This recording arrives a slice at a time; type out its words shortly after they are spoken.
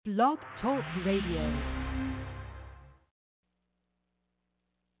Blog Talk Radio.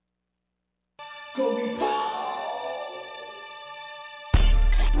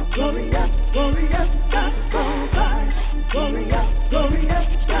 Glorious, glorious, gospel vibes. Glorious, glorious,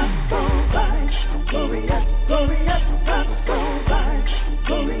 gospel vibes. Glorious, glorious, gospel vibes.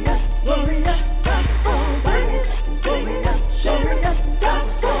 Glorious, glorious, gospel vibes. Glorious, glorious,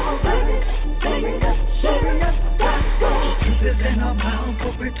 gospel vibes. Glorious, glorious, gospel. Truth is in our mouth,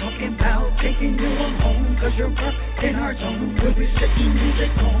 what we're talking about. Taking you on home, cause you're up in our zone. We'll be sitting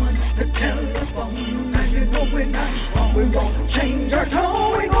music on the telephone. Now you know we're not wrong. We won't change our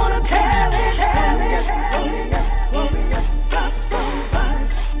tone. We're gonna tell it. Glorious, glorious, gospel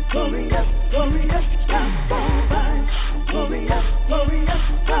vibes. Glorious, glorious, gospel vibes. Glorious, glorious,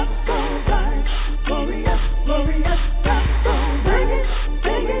 gospel vibes. Glorious, glorious, gospel vibes.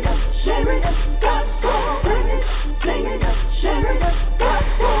 Sing it up, share it up, gospel vibes. Sing it up, share it up,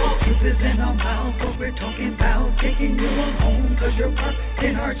 gospel. Truth is in our mouth, what we're talking about. Taking you on home, cause you're up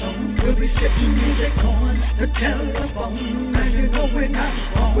in our zone. We'll be sitting music on the telephone. Now you know we're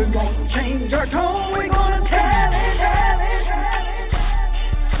not wrong. We won't change our tone. We're gonna tell it.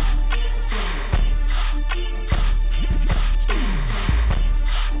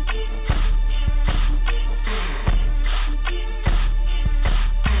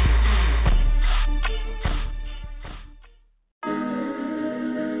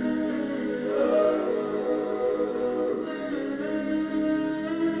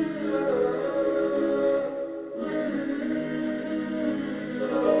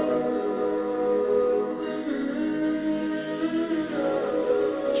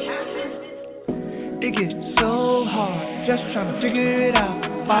 It gets so hard, just trying to figure it out,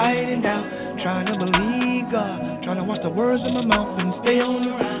 fighting out, trying to believe God, trying to watch the words of my mouth and stay on the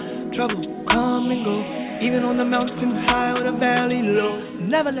ride. Trouble come and go, even on the mountain high or the valley low.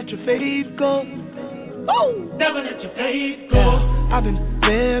 Never let your faith go. Oh, never let your faith go. Yeah, I've been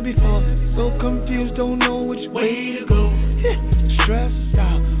there before, so confused, don't know which way to go. Stressed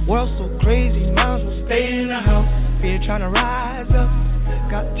out, world so crazy, might as well stay in the house. Fear trying to rise up.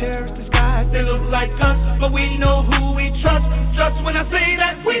 Got terrorists disguised, they look like us, but we know who we trust. Just when I say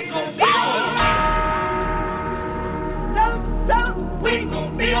that we gon' be alright. We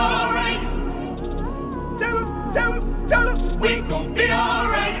gon' be alright. Tell us, we gon' be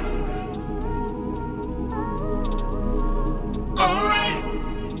alright. Alright.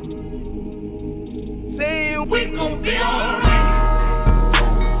 Say we gon' be alright.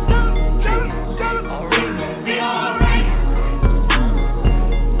 Tell us, we gon' be alright.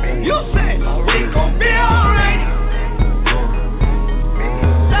 You say, we gon' be alright.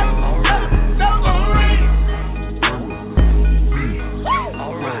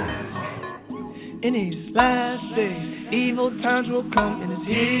 Alright. In these last days, evil times will come and it's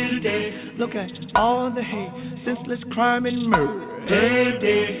here today. Look at all the hate, senseless crime and murder.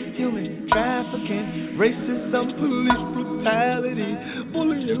 Day, human trafficking, racism, police brutality,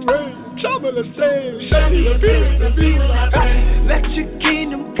 bullying, rape, trouble and shame, shady abuse, and people like that. Let your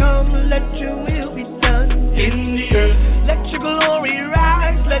kingdom come, let your will be done in the earth. Let your glory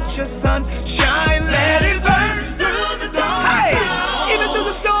rise, let your sun shine, let it burn through the dawn. Hey, even through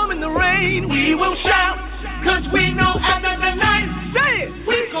the storm and the rain, we will shout, cause we know after the night, say it,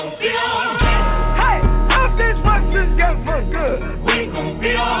 we gon' be alright. Hey, after this much is get for good, we gon'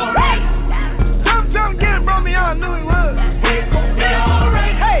 be alright. Some get it from me, I knew it was. We gon' be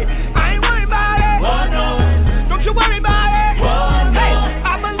alright. Hey, I ain't worried about it. Oh no, don't you worry about it. Oh no. Hey,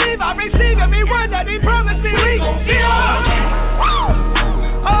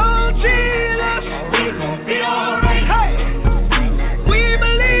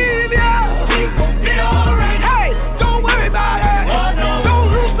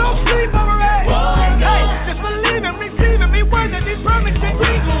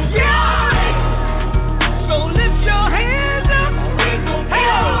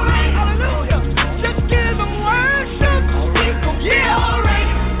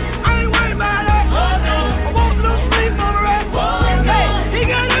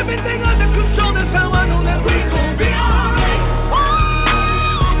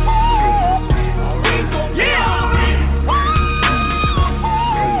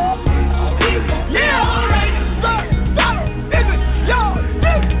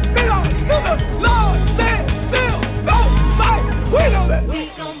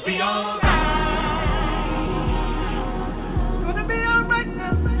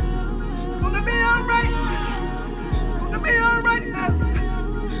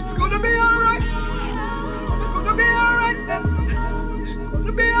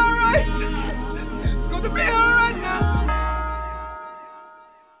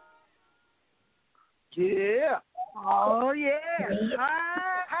 Yeah. Oh, yeah.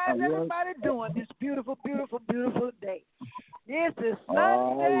 How's everybody doing this beautiful, beautiful, beautiful day? This is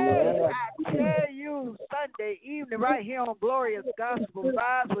Sunday. Yeah. I tell you, Sunday evening right here on Glorious Gospel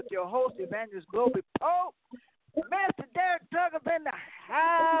Vibes with your host, Evangelist Globy Pope. Master Derek Douglas in the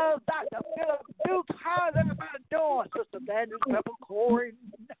house. Dr. Philip Dukes. How's everybody doing? Sister Evangelist Pepper Corey.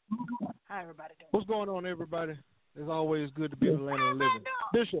 How everybody doing? What's going on, everybody? It's always good to be in the land of the living.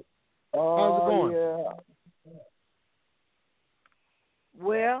 Bishop, Oh, how's it going? Yeah.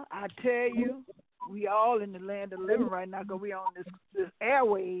 Well, I tell you, we all in the land of the living right now because we on this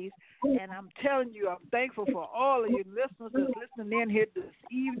airways, and I'm telling you, I'm thankful for all of you listeners that's listening in here this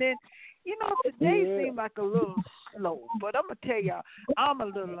evening. You know, today seemed like a little slow, but I'm going to tell y'all, I'm a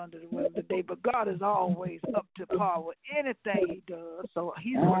little under the weather today, but God is always up to par with anything he does, so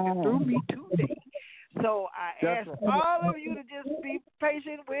he's working through me today. So I ask all of you to just be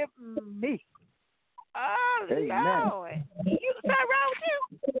patient with me. Oh, Amen. Lord. You something wrong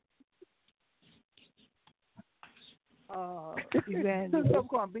with you? Evangelist. Stop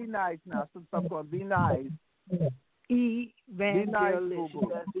going to be nice now. Stop going to be nice. Evangelist.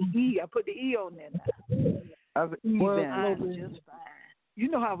 That's the E. I put the E on there now. I'm just fine. You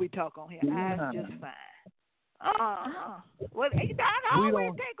know how we talk on here. I'm just fine. Well, I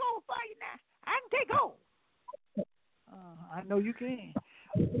always take over for you now. I can take over. I know you can.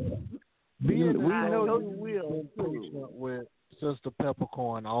 We know you will. With Sister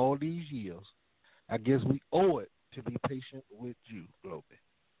Peppercorn all these years. I guess we owe it to be patient with you, Globy.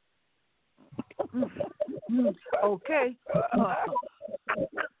 Okay.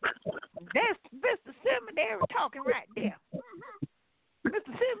 That's Mr. Seminary talking right there.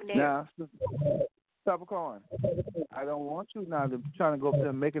 Mr. Seminary. Now, Peppercorn, I don't want you now to trying to go up there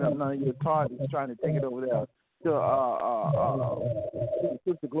and making up none of your tardies, trying to take it over there to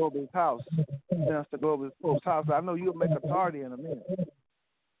Sister Global's house, Sister Global's folks' house. I know you'll make a tardy in a minute.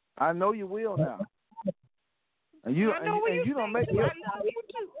 I know you will now. And you don't make your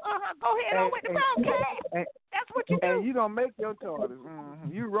go ahead on with the broadcast. That's what you do. And you don't make your tardies.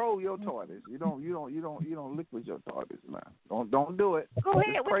 Mm-hmm. You roll your tardies. You don't liquid your tardies now. Don't do it. Go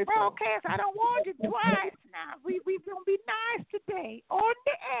ahead with the broadcast. I don't want you twice now. We gonna be nice today on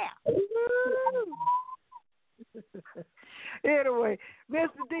the air. Anyway,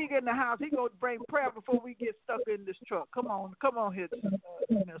 Mr. D in the house. He gonna bring prayer before we get stuck in this truck. Come on here,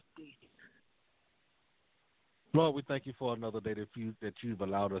 Mr. D. Lord, we thank you for another day that you've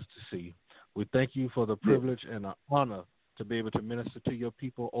allowed us to see. We thank you for the privilege and the honor to be able to minister to your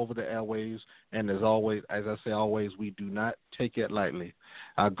people over the airwaves. And as always, as I say always, we do not take it lightly.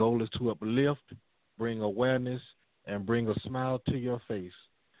 Our goal is to uplift, bring awareness, and bring a smile to your face,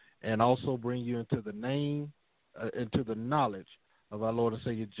 and also bring you into the name, into the knowledge of our Lord and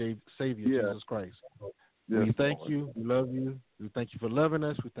Savior Jesus Christ. Yes, we thank Lord. you. We love you. We thank you for loving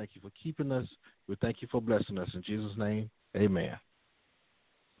us. We thank you for keeping us. We thank you for blessing us. In Jesus' name, amen.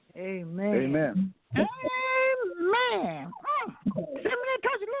 Amen. Amen. Amen. Somebody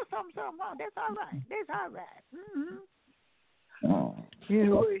touch a little something. That's all right. Mm-hmm. Oh. You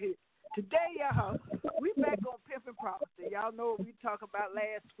know, today, y'all, we back on Pimpin' Prophecy. Y'all know what we talked about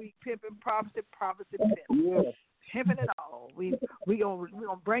last week, Pimpin' Prophecy, Pimp. Yes. Pimping it all. We gonna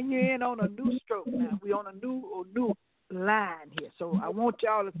bring you in on a new stroke now. We on a new line here. So I want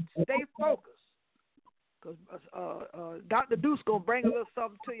y'all to stay focused, because Dr. Deuce gonna bring a little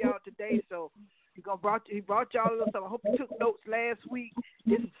something to y'all today. So he brought y'all a little something. I hope you took notes last week.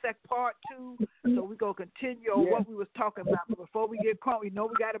 This is part 2. So we gonna continue on what we was talking about. But before we get caught, we know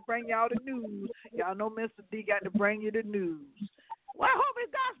we got to bring y'all the news. Y'all know Mr. D got to bring you the news. Well, I hope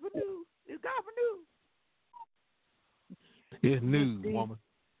it's gospel news. It's gospel news. It's news, woman.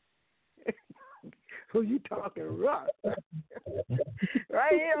 Who you talking rough?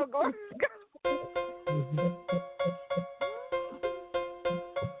 Right here, go.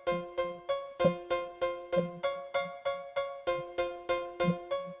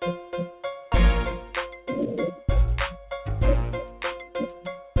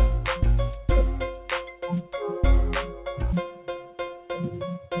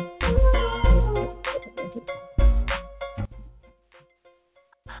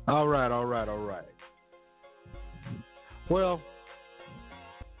 All right. Well,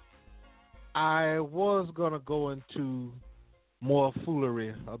 I was going to go into more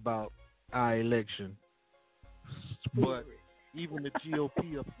foolery about our election, but even the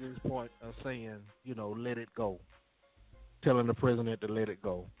GOP up to this point are saying, let it go, telling the president to let it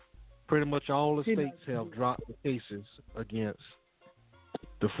go. Pretty much all the states have dropped the cases against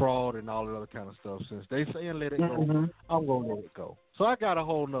the fraud and all that other kind of stuff. Since they saying let it go, I'm going to let it go. So I got a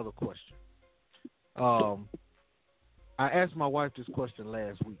whole nother question. I asked my wife this question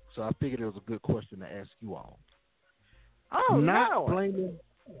last week, so I figured it was a good question to ask you all. Oh, Not no. blaming.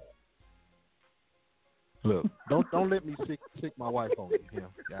 Look, don't let me sick my wife on you.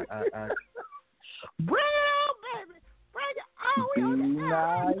 Yeah, I Bring it on, baby. Bring it on. We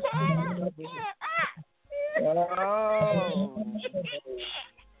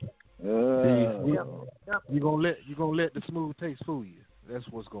on you gonna let the smooth taste fool you. That's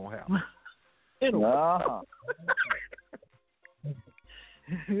what's gonna happen.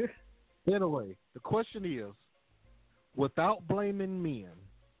 Anyway, the question is, without blaming men,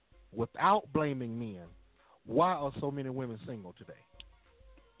 why are so many women single today?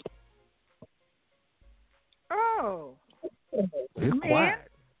 Oh. It's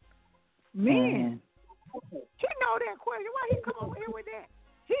quiet. Men. He know that question. Why he come over here with that?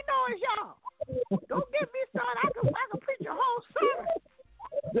 He know it's y'all. Don't get me started. I can preach a whole sermon.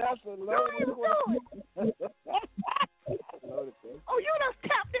 That's a loaded question. Oh, you done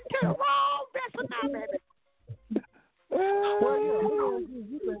tapped into the wrong vessel now, baby. Well,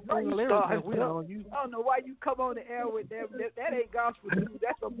 we know you. I don't know why you come on the air with that. That ain't gospel news.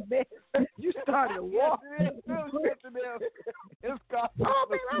 That's a mess. You started a war. It's gospel. Oh,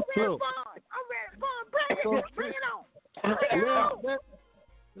 man, I'm ready for it. Bring it on.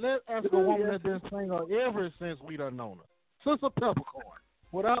 Let's ask a woman that's been single ever since we done known her. Sister Peppercorn,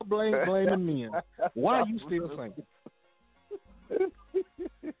 without blaming men, why are you still single? Because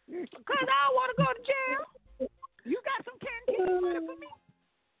I don't want to go to jail. You got some canteen money for me?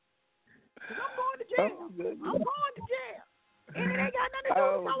 I'm going to jail. I'm going to jail. And it ain't got nothing to do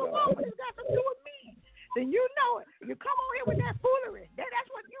with some woman. It's got something to do with me. Then you know it. You come on here with that foolery. That's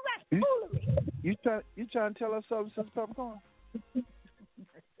what you got, foolery. You trying to tell us something, Sister Peppercorn?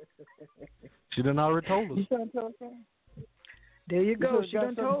 She done already told us. You trying to tell us something? There you go. She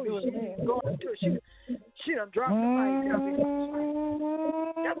done told you. She done dropped the mic.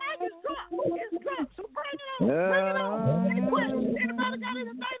 The mic is dropped. It's dropped. So bring it on. Bring it on. Any questions? Anybody got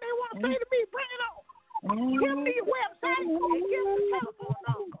anything they want to say to me? Bring it on. Give me your website and give me the telephone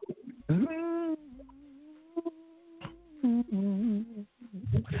number.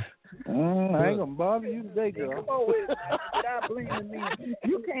 I ain't gonna bother you today, girl. Come on with it, without blaming men.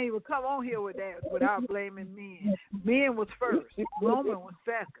 You can't even come on here with that without blaming men. Men was first. Woman was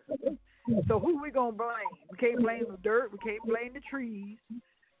second. So who we gonna blame? We can't blame the dirt. We can't blame the trees.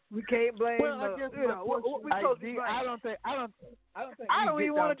 We can't blame what we supposed to blame. I don't think. I don't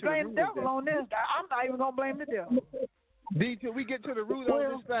even want to blame the devil on this. I'm not even gonna blame the devil. D, till we get to the root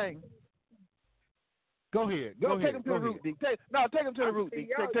of this thing. Go ahead. Take him to the root, D. Take him to the root, D.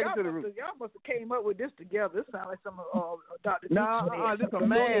 Take him to the root. Y'all must have came up with this together. This sounds like some of Dr. This is a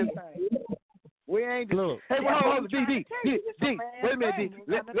man thing. We ain't just... Look. Hey, hold on, D. Wait a minute, D.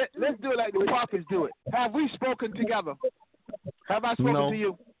 Let's do it like the prophets do it. Have we spoken together? Have I spoken to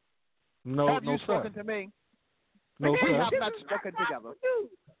you? No, have you spoken to me? No, we sir. have not spoken together.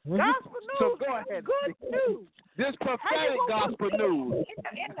 Gospel news. So go ahead. Good news. This prophetic gospel news.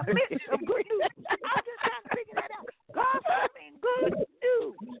 In the midst of good news. I'm just trying to figure that out. Gospel means good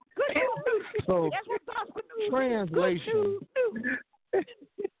news. Good news. So, that's what gospel news is.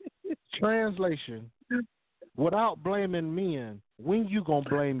 Translation. Without blaming men, when you gonna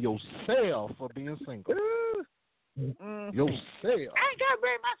blame yourself for being single? Yourself. I ain't gotta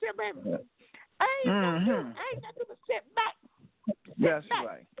blame myself, baby. I ain't nothing to sit back. That's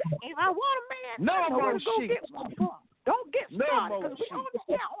right. If I want a man, no I know where to go sheep. get one from. Don't get started because we on the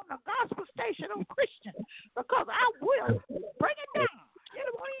air on the gospel station on Christian because I will bring it down. It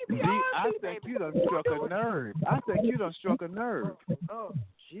won't even be I think you done struck a nerve. Oh,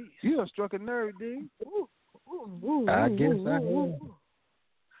 jeez. You done struck a nerve, D. I guess I have.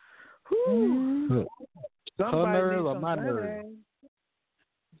 Her nerve or my nerve?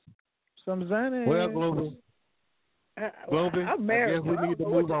 Some Xanax. Well, Globin, I'm married. I guess we need to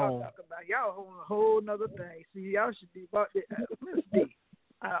move on. Y'all on a whole nother thing. See, y'all should be about this.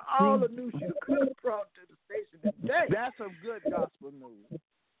 All the news you could have brought to the station today. That's some good gospel news.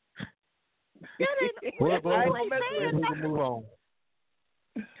 Well, Globin, we can move on.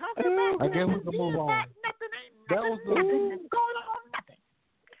 I guess we can move on. That was the going on. Nothing.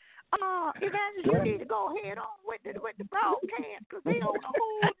 Evangelist, you need to go ahead on with the broadcast because they on a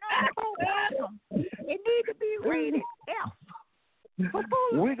whole nother program. It need to be rated F.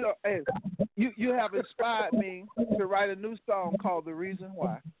 We go. Hey, you have inspired me to write a new song called "The Reason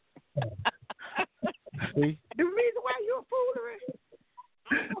Why." See? The reason why you're foolery.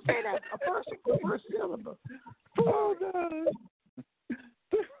 I'm gonna say that a first syllable. Oh God.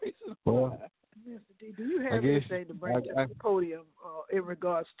 The reason why. Mr. D, do you have anything to bring to the podium in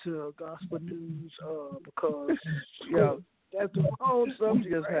regards to gospel news, because that's the wrong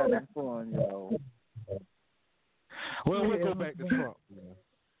subject. Just having fun, yo. Well, we'll go back to Trump.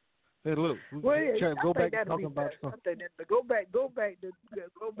 Hey, look, go back to talking about Trump. Go back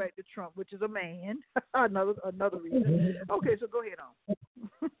to Trump, which is a man. another reason. Okay, so go ahead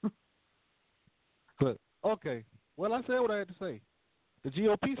on. Good. Okay. Well, I said what I had to say. The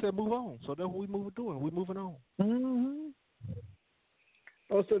GOP said move on, so that's what we're doing. We're moving on. Mm-hmm.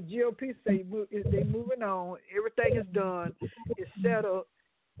 Oh, so GOP say they moving on. Everything is done. It's settled.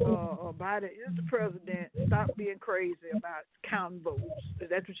 Biden is the president. Stop being crazy about counting votes. Is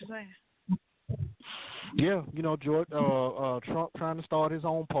that what you're saying? Yeah, George, Trump trying to start his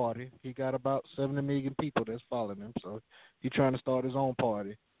own party. He got about 70 million people that's following him, so he's trying to start his own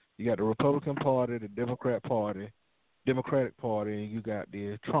party. You got the Republican Party, the Democratic Party, and you got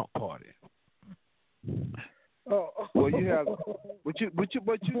the Trump Party. Well, you have, but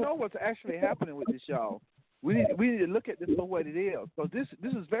you know what's actually happening with this, y'all. We need to look at this for what it is, because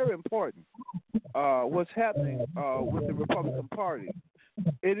this is very important. What's happening with the Republican Party?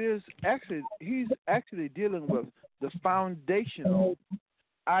 It is actually he's actually dealing with the foundational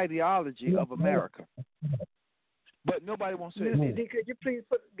ideology of America, but nobody wants to admit it. Could you please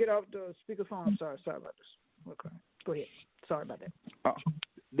get off the speakerphone? I'm sorry about this. Okay, go ahead. Sorry about that.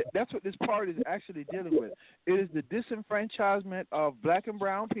 That's what this party is actually dealing with. It is the disenfranchisement of black and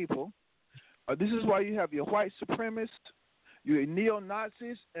brown people. This is why you have your white supremacists, your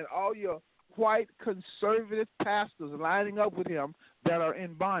neo-Nazis, and all your white conservative pastors lining up with him that are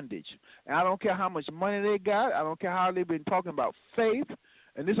in bondage. And I don't care how much money they got. I don't care how they've been talking about faith.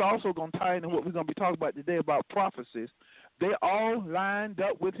 And this is also going to tie into what we're going to be talking about today about prophecies. They all lined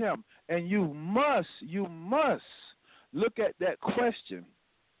up with him. And you must look at that question,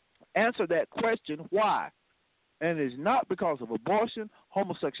 answer that question, why? And it's not because of abortion,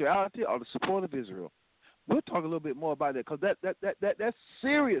 homosexuality, or the support of Israel. We'll talk a little bit more about that, because that's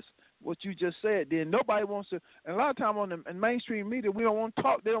serious, what you just said. Then nobody wants to, and a lot of time on the mainstream media, we don't want to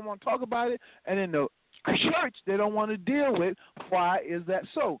talk. They don't want to talk about it, and in the church, they don't want to deal with why is that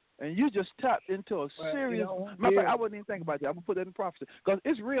so. And you just tapped into a serious. I wouldn't even think about that. I'm gonna put that in prophecy, because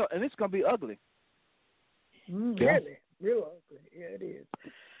it's real and it's gonna be ugly. Really, real ugly. Yeah, it is.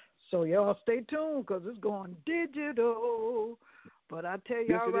 So y'all stay tuned, because it's going digital. But I tell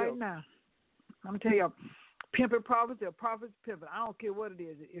y'all right now, I'm tell y'all, pimping prophets, they're prophets pimping. I don't care what it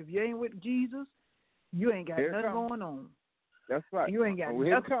is. If you ain't with Jesus, you ain't got nothing going on. That's right. You ain't got nothing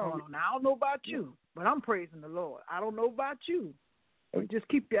going on. Now, I don't know about you, but I'm praising the Lord. I don't know about you. But just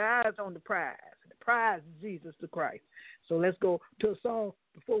keep your eyes on the prize. The prize is Jesus the Christ. So let's go to a song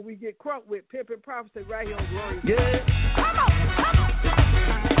before we get crunk with Pimpin' Prophecy right here on Glorious. Yeah. Come on.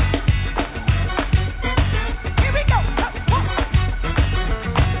 Here we go.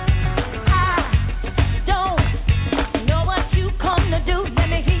 I don't know what you come to do. Let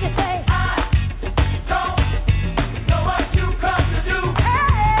me hear you say. I don't know what you come to do.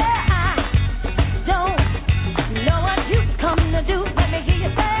 I don't know what you come to do. Let me hear you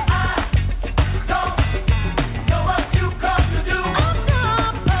say. I don't know what you come to do. I'm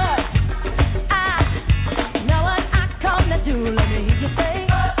not, but I know what I come to do. Let me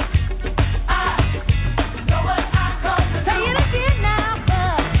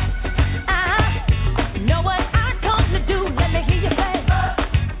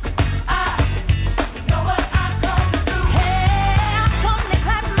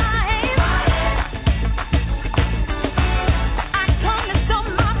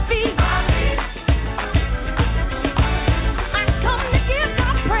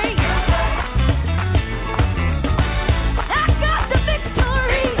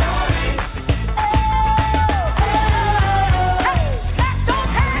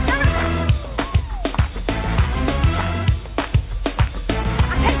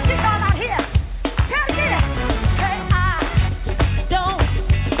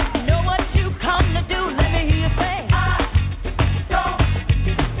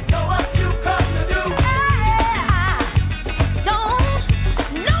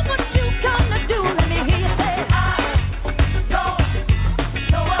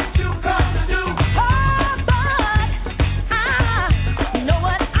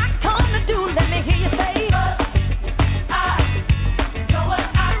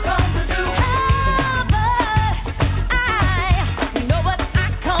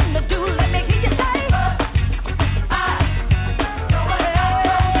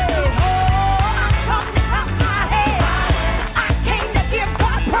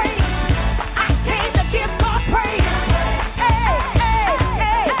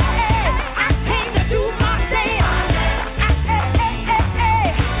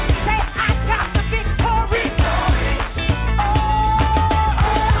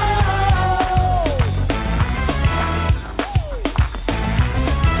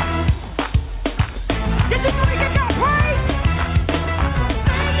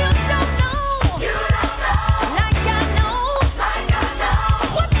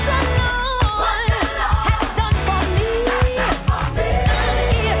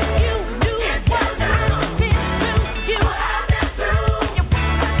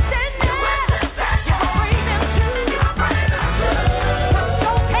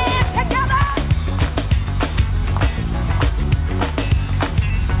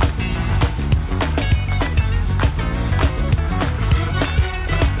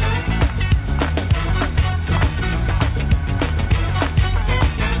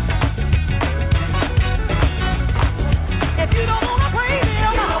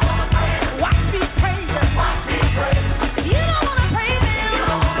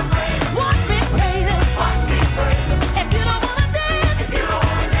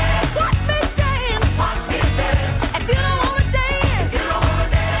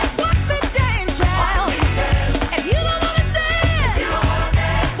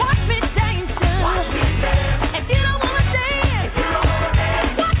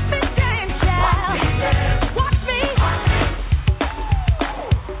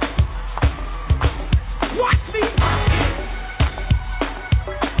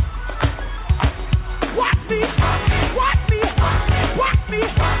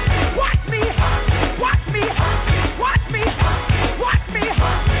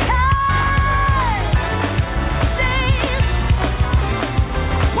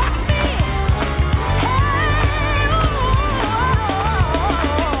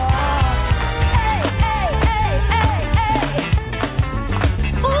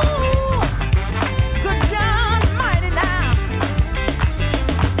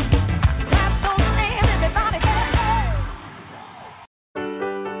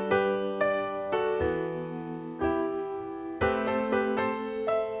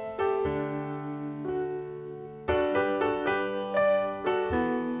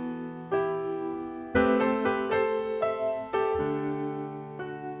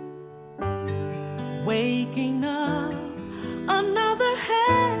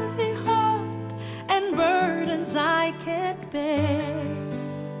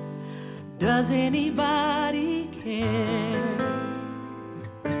Does anybody care?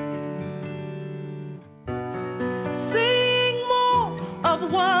 Sing more of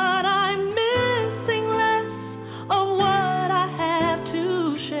what I'm missing, less of what I have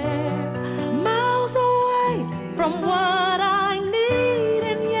to share. Miles away from what I need,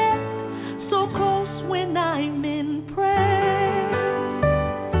 and yet so close when I'm in prayer.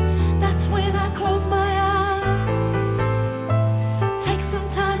 That's when I close my eyes, take some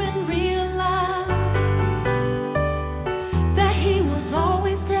time and realize that He was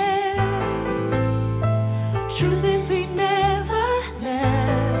always there. Truth is, He never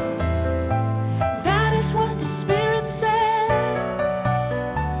left. That is what the Spirit said,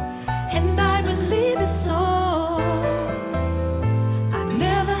 and I believe it so. I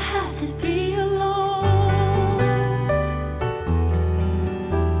never have to be alone.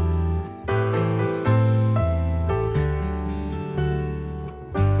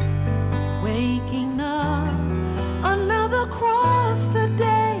 Waking up, another cross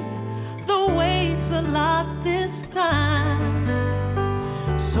today. The weight's a lot this time.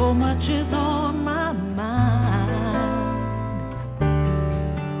 So much is on my mind.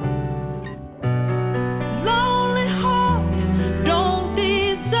 Lonely hearts don't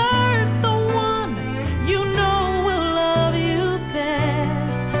deserve the one you know will love you best.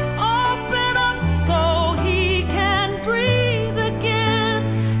 Open up so He can breathe again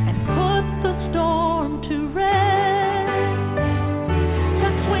and put the storm to rest.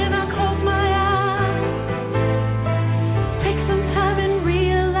 That's when I close my eyes, take some time and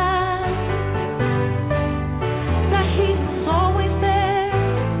realize that He was always there.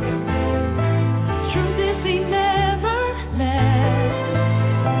 Truth is, He never left.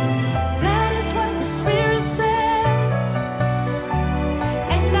 That is what the Spirit said,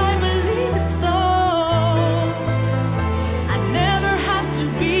 and I believe it so. I never have to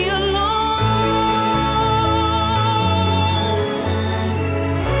be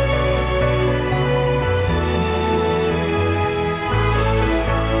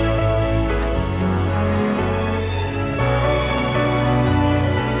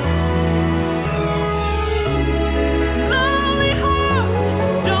Lonely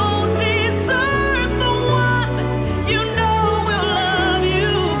hearts don't deserve the one you know will love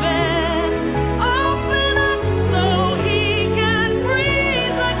you best. Open up so He can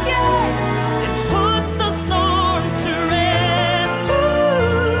breathe again and put the storm to rest.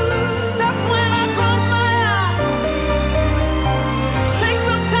 That's when I close my eyes, take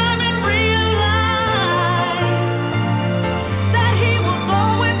some time and realize that He was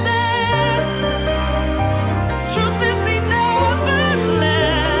always there. Truth is, He never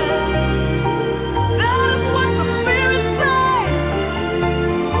left. That is what the Spirit said,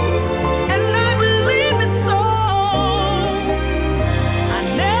 and I believe it so. I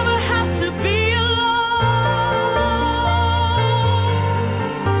never have to be alone.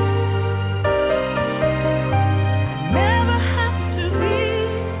 Never have to be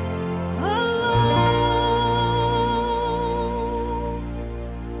alone.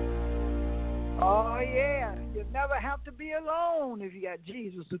 Oh, yeah. You never have to be alone if you got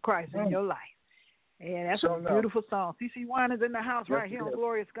Jesus the Christ in your life. And that's Sure a enough. beautiful song. CC Wine is in the house Yes, right here it on is.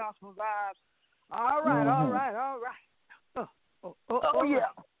 Glorious Gospel Vibes. All right, all right, all right. Oh, yeah.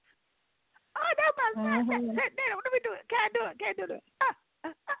 Oh, that's my let me do it. Can I do it? Can I do it?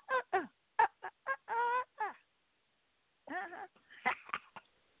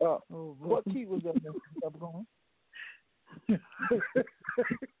 Oh, boy. What key was that? Up going?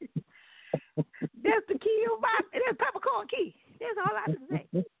 That's the key of my. That's peppercorn key. That's all I can say.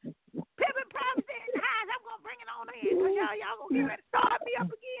 Pimpin' Prophecy in the house. I'm gonna bring it on in. Cause y'all gonna get ready to start me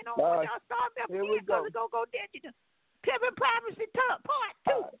up again on what y'all start me up Here again. we go. Cause it's gonna go digital. Pimpin' Prophecy part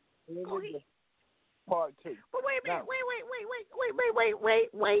 2. Here Go we ahead. go. Part 2. But wait a minute. Now-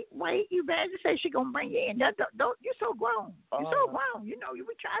 Wait. Evangelist say she gonna bring you in. Don't you're so grown. You're so grown. You know, we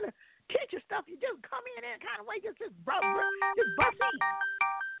try to teach you stuff. You just come in and kind of way just bust in.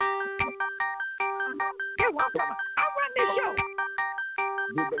 You're welcome. I run this show.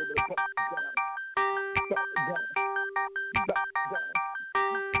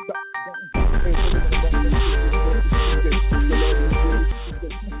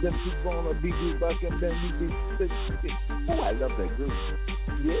 Then she's gonna be back and then we be. Oh, I love that group.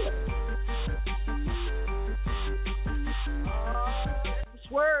 Yeah.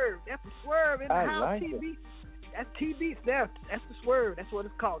 Swerve. That's the Swerve in the I house. like TV. That's TV. That's the Swerve. That's what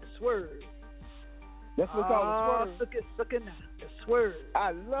it's called. The Swerve. That's what's called the Swerve. Suck it now. The Swerve.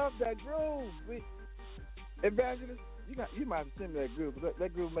 I love that groove. Evangelist, You might have to send me that group.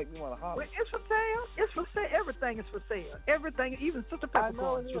 That group make me want to holler. Well, it's for sale. It's for sale. Everything is for sale. Everything, even Sister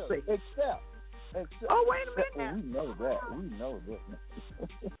Peppercorn is for sale. Except. Oh, wait a minute. We know that. We know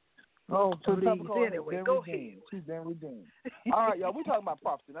that. Oh, So please. Anyway, go ahead. She's been redeemed. All right, y'all. We talking about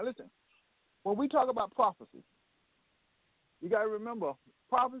prophecy. Now listen. When we talk about prophecy, you got to remember,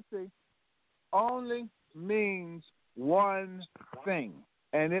 prophecy only means one thing,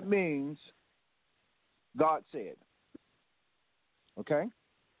 and it means God said. Okay?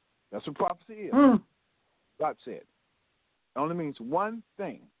 That's what prophecy is. God said. It only means one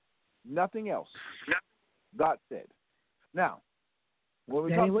thing, nothing else. God said. Now, when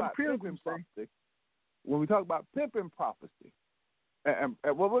we talk about pimping prophecy,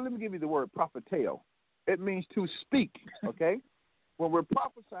 well, let me give you the word propheteo. It means to speak, okay? When we're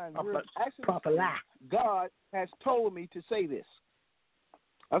prophesying, we're actually saying, God has told me to say this.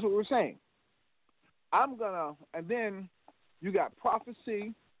 That's what we're saying. And then you got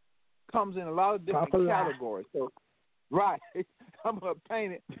prophecy, comes in a lot of different categories. So, right, I'm going to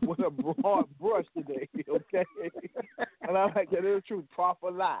paint it with a broad brush today, okay? And I like that. It's true,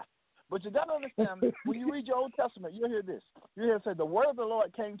 prophet lie. But you got to understand, when you read your Old Testament, you'll hear this. You'll hear it say, the word of the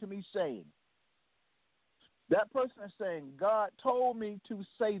Lord came to me saying. That person is saying, God told me to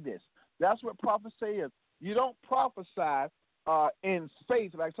say this. That's what prophecy is. You don't prophesy in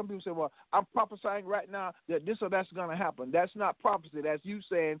faith. Like some people say, well, I'm prophesying right now that this or that's going to happen. That's not prophecy. That's you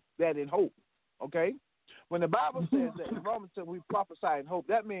saying that in hope, okay? When the Bible says that, in Romans says we prophesy in hope,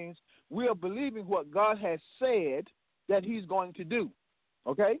 that means we are believing what God has said that he's going to do,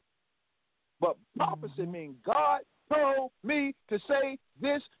 okay? But prophecy means God told me to say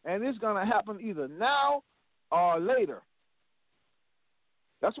this, and it's going to happen either now or later.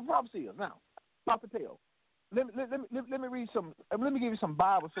 That's what prophecy is. Now, propheteo. Let me read some. Let me give you some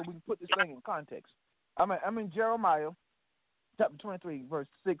Bible so we can put this thing in context. I'm in Jeremiah, chapter 23, verse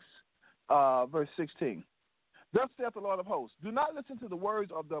 16. Thus saith the Lord of hosts: do not listen to the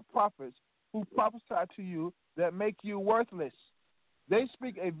words of the prophets who prophesy to you that make you worthless. They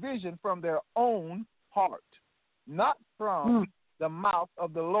speak a vision from their own heart, not from the mouth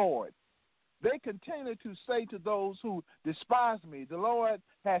of the Lord. They continue to say to those who despise me, the Lord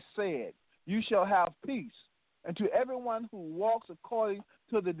has said, you shall have peace. And to everyone who walks according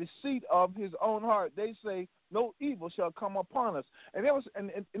to the deceit of his own heart, they say, no evil shall come upon us. And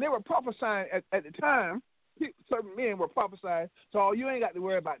they were prophesying at the time. Certain men were prophesying, so you ain't got to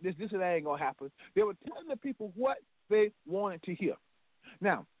worry about this. This and that ain't going to happen. They were telling the people what they wanted to hear.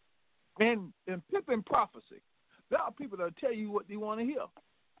 Now, in Pimpin prophecy, there are people that will tell you what they want to hear.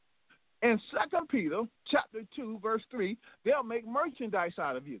 In 2 Peter chapter 2, verse 3, they'll make merchandise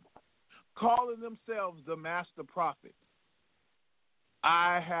out of you, calling themselves the master prophet.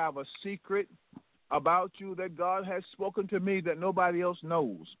 I have a secret about you that God has spoken to me that nobody else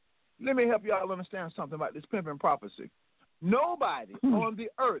knows. Let me help y'all understand something about this pimping prophecy. Nobody on the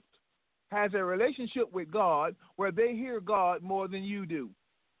earth has a relationship with God where they hear God more than you do.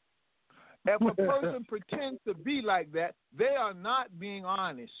 If a person pretends to be like that, they are not being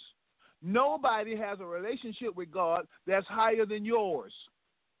honest. Nobody has a relationship with God that's higher than yours.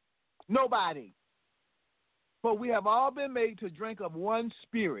 Nobody. For we have all been made to drink of one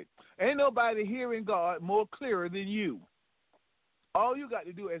spirit. Ain't nobody hearing God more clearer than you. All you got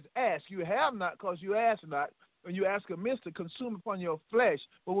to do is ask. You have not because you ask not. When you ask amiss to consume upon your flesh.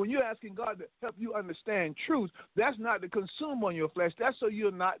 But when you're asking God to help you understand truth, that's not to consume on your flesh. That's so you're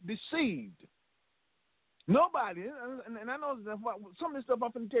not deceived. Nobody, and I know some of this stuff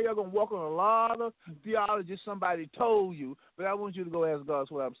I'm going to tell you, I'm going to walk on a lot of theology somebody told you, but I want you to go ask God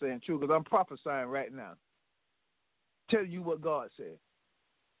what I'm saying true because I'm prophesying right now. Tell you what God said.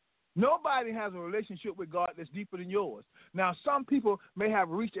 Nobody has a relationship with God that's deeper than yours. Now, some people may have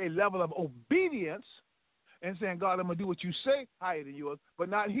reached a level of obedience and saying, God, I'm going to do what you say higher than yours, but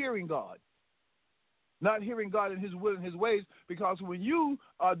not hearing God. Not hearing God in his will and his ways, because when you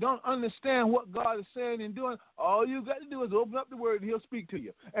don't understand what God is saying and doing, all you got to do is open up the word and he'll speak to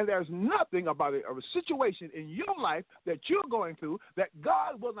you. And there's nothing about a situation in your life that you're going through that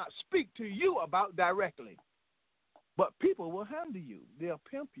God will not speak to you about directly. But people will handle you. They'll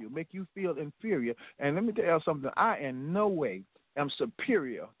pimp you, make you feel inferior. And let me tell you something. I in no way am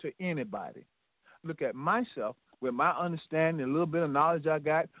superior to anybody. Look at myself with my understanding, a little bit of knowledge I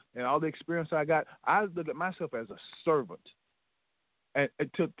got, and all the experience I got. I look at myself as a servant and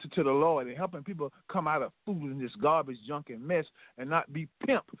to the Lord and helping people come out of food and this garbage, junk, and mess and not be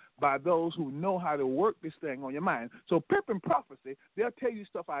pimped by those who know how to work this thing on your mind. So pimping prophecy, they'll tell you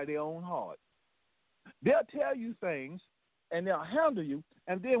stuff out of their own heart. They'll tell you things and they'll handle you.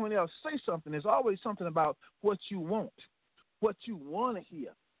 And then when they'll say something, there's always something about what you want, what you want to hear.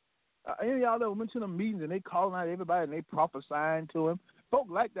 Any of y'all that went to the meetings and they calling out everybody and they prophesying to them? Folk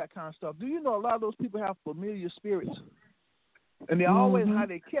like that kind of stuff. Do you know a lot of those people have familiar spirits? And they always, how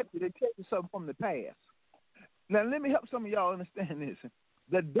they kept it, they kept it something from the past. Now, let me help some of y'all understand this.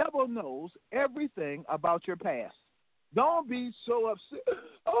 The devil knows everything about your past. Don't be so upset.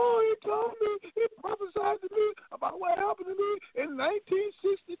 Oh, he told me, he prophesied to me about what happened to me in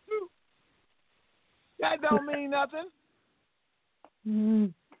 1962. That don't mean nothing.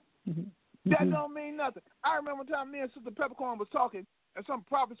 That don't mean nothing. I remember one time me and Sister Peppercorn was talking, and some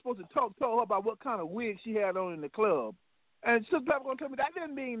prophet supposed to told her about what kind of wig she had on in the club. And Sister Peppercorn told me that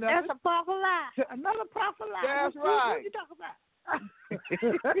didn't mean nothing. That's a prophet lie. Another prophet lie. That's right. What you talking about?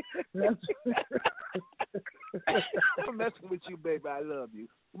 I'm messing with you, baby. I love you.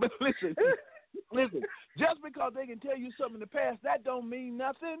 But listen, just because they can tell you something in the past, that don't mean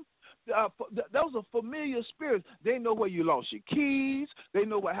nothing. Those are familiar spirits. They know where you lost your keys. They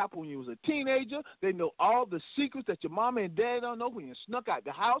know what happened when you was a teenager. They know all the secrets that your mama and dad don't know when you snuck out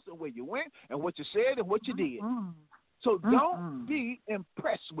the house and where you went and what you said and what you did. So don't be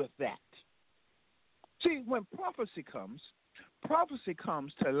impressed with that. See, when prophecy comes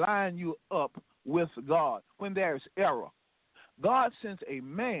to line you up with God when there is error. God sends a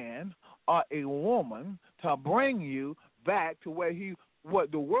man or a woman to bring you back to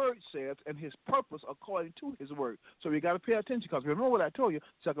what the word says and his purpose according to his word. So you got to pay attention, because remember what I told you,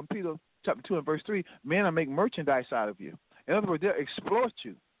 2 Peter chapter 2 and verse 3, men will make merchandise out of you. In other words, they'll exploit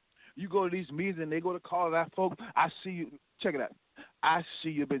you. You go to these meetings and they go to call out folk. I see you. Check it out. I see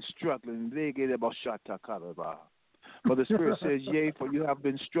you've been struggling. They get about but the Spirit says, yea, for you have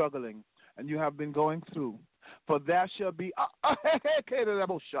been struggling and you have been going through. For there shall be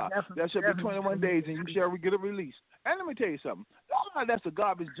there shall be 21 days and you shall get a release. And let me tell you something. That's a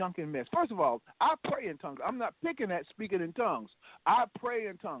garbage, junk, and mess. First of all, I pray in tongues. I'm not picking at speaking in tongues. I pray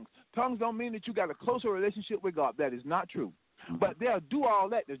in tongues. Tongues don't mean that you got a closer relationship with God. That is not true. But they'll do all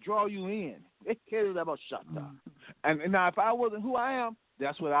that to draw you in. And now if I wasn't who I am,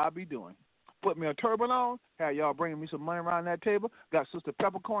 that's what I'll be doing. Put me a turban on, have y'all bringing me some money around that table. Got Sister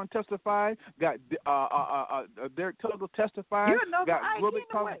Peppercorn testifying. Got Derek Tuggle testifying. Got Ruby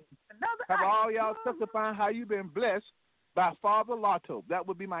coming. Have all y'all testifying how you've been blessed by Father Lotto. That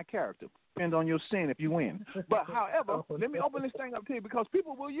would be my character. Depends on your sin if you win. But however, let me open this thing up to you, because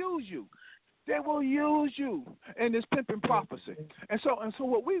people will use you. They will use you in this pimping prophecy. And so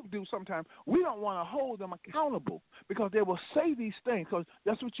what we do sometimes, we don't want to hold them accountable, because they will say these things because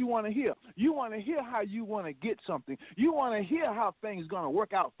that's what you want to hear. You want to hear how you want to get something. You want to hear how things going to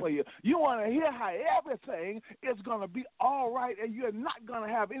work out for you. You want to hear how everything is going to be all right and you're not going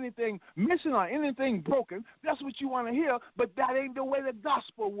to have anything missing or anything broken. That's what you want to hear, but that ain't the way the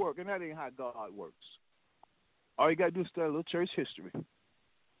gospel works, and that ain't how God works. All you got to do is study a little church history.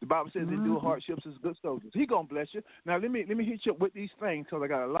 The Bible says they do hardships as good soldiers. He gonna bless you. Now let me hit you up with these things, because I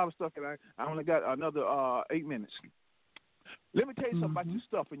got a lot of stuff, and I only got another 8 minutes. Let me tell you something about your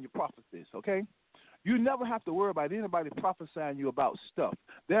stuff and your prophecies, okay? You never have to worry about anybody prophesying you about stuff.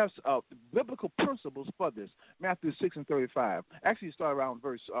 There's biblical principles for this. Matthew 6 and 35. Actually, start around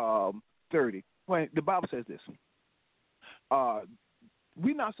verse 30. When the Bible says this.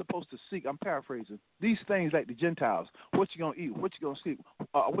 We're not supposed to seek, I'm paraphrasing, these things like the Gentiles. What you going to eat, what you going to sleep,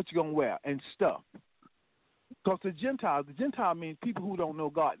 what you going to wear, and stuff. Because the Gentile means people who don't know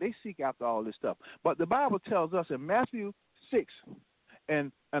God. They seek after all this stuff. But the Bible tells us in Matthew 6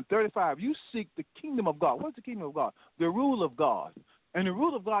 and 35, you seek the kingdom of God. What's the kingdom of God? The rule of God. And the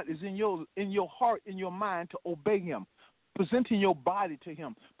rule of God is in your heart, in your mind, to obey him. Presenting your body to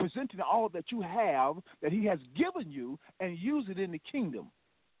him, presenting all that you have that he has given you, and use it in the kingdom.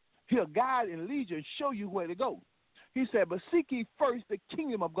 He'll guide and lead you and show you where to go. He said, but seek ye first the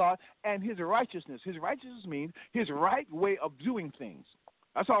kingdom of God and his righteousness. His righteousness means his right way of doing things.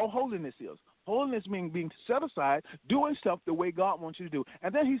 That's all holiness is. Holiness means being set aside, doing stuff the way God wants you to do.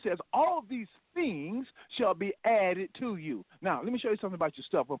 And then he says, all of these things shall be added to you. Now, let me show you something about your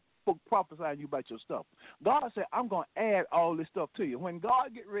stuff. Prophesying you about your stuff. God said, I'm going to add all this stuff to you. When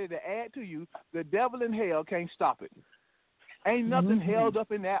God get ready to add to you, the devil in hell can't stop it. Ain't nothing held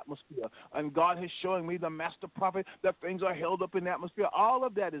up in the atmosphere. And God has shown me, the master prophet, that things are held up in the atmosphere. All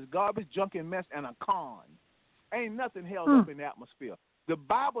of that is garbage, junk, and mess, and a con. Ain't nothing held up in the atmosphere. The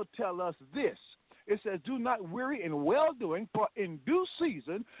Bible tells us this. It says, do not weary in well-doing, for in due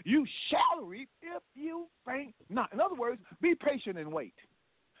season you shall reap if you faint not. In other words, be patient and wait.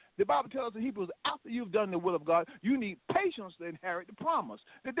 The Bible tells us in Hebrews, after you've done the will of God, you need patience to inherit the promise.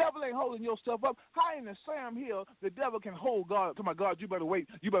 The devil ain't holding your stuff up. How in the Sam Hill the devil can hold God up? To my God, you better wait.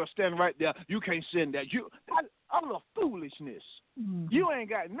 You better stand right there. You can't send that. That's utter foolishness. Mm-hmm. You ain't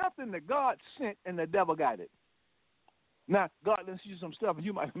got nothing that God sent, and the devil got it. Now, God lets you some stuff, and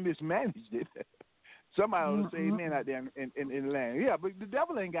you might have mismanaged it. Somebody will say amen out there in the land. Yeah, but the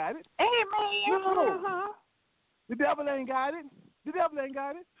devil ain't got it. Amen. No. The devil ain't got it. The devil ain't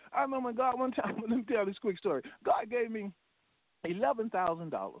got it. I remember God one time, let me tell this quick story. God gave me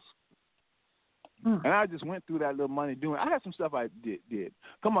 $11,000. And I just went through that little money doing. I had some stuff I did.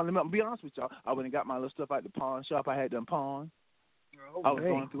 Come on, let me be honest with y'all. I went and got my little stuff out the pawn shop. I had done pawn. Okay. I was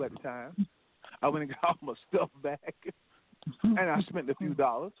going through at the time. I went and got all my stuff back, and I spent a few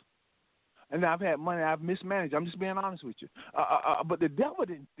dollars. And I've had money I've mismanaged. I'm just being honest with you. But the devil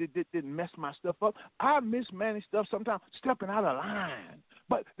didn't mess my stuff up. I mismanaged stuff sometimes, stepping out of line.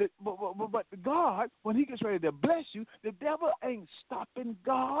 But God, when he gets ready to bless you, the devil ain't stopping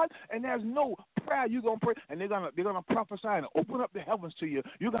God. And there's no prayer you're going to pray. And they're gonna prophesy and open up the heavens to you.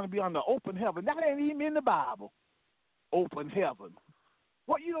 You're going to be on the open heaven. That ain't even in the Bible. Open heaven.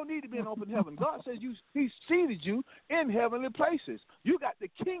 Well, you don't need to be in open heaven. God says he seated you in heavenly places. You got the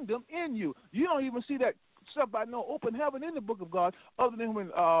kingdom in you. You don't even see that stuff by no open heaven in the book of God, other than when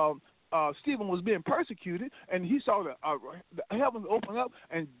Stephen was being persecuted, and he saw the heavens open up,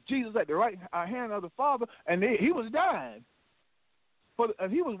 and Jesus at the right hand of the Father, and he was dying.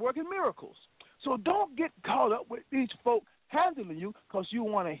 And he was working miracles. So don't get caught up with these folk handling you because you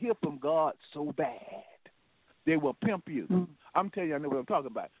want to hear from God so bad. They will pimp you. I'm telling you, I know what I'm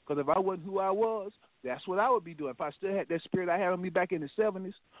talking about. Because if I wasn't who I was, that's what I would be doing. If I still had that spirit I had on me back in the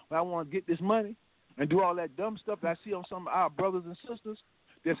 70s, when I want to get this money and do all that dumb stuff that I see on some of our brothers and sisters,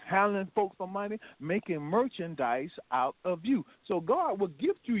 just handling folks for money, making merchandise out of you. So God will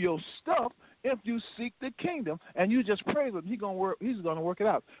gift you your stuff if you seek the kingdom, and you just praise him. He's going to work it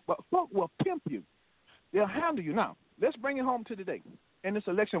out. But folk will pimp you. They'll handle you. Now, let's bring it home to today. In this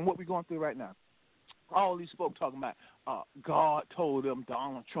election, what we're going through right now. All these folks talking about God told them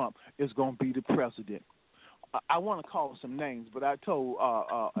Donald Trump is going to be the president. I want to call some names, but I told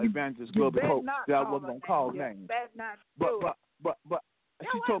Evangelist Global Hope that I wasn't going to call names. But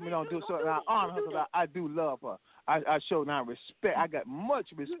she told me don't do so, and I honor her because I do love her. I show now respect. I got much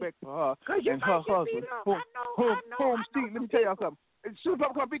respect for her and her husband. Let me tell y'all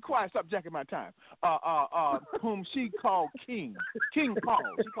something. Be quiet. Stop jacking my time. Whom she called King Paul.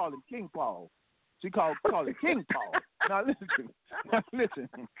 She called him King Paul. She called it King Paul. Now listen.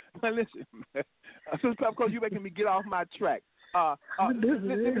 Sister Pepco, you making me get off my track. Let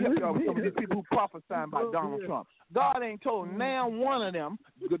me help y'all with some of these people who prophesying about Donald Trump. God ain't told now one of them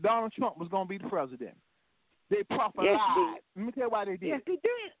that Donald Trump was going to be the president. They prophesied. Yes, let me tell you why they did. Yes, they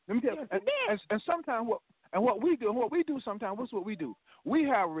did. Let me tell you. And sometimes what we do sometimes, what's what we do? We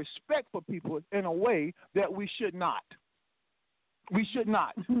have respect for people in a way that we should not. We should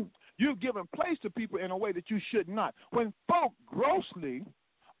not. You've given place to people in a way that you should not. When folk grossly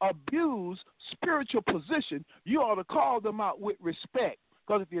abuse spiritual position, you ought to call them out with respect.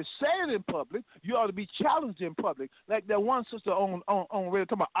 Because if you say it in public, you ought to be challenged in public. Like that one sister on radio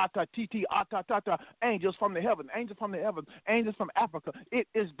talking about Ata-titi, Ata-tata, angels from the heaven, angels from Africa. It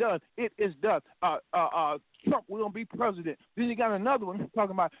is done. It is done. Trump will be president. Then you got another one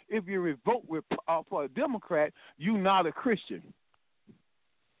talking about if you vote for a Democrat, you're not a Christian.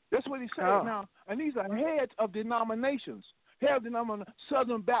 That's what he said now. And these are heads of denominations.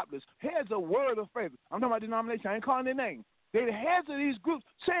 Southern Baptists, heads of Word of Faith. I'm talking about denomination. I ain't calling their name. They're the heads of these groups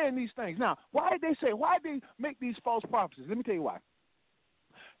saying these things. Now, why did they make these false prophecies? Let me tell you why.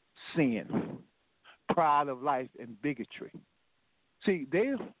 Sin, pride of life, and bigotry. See,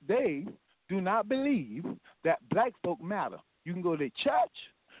 they do not believe that black folk matter. You can go to their church.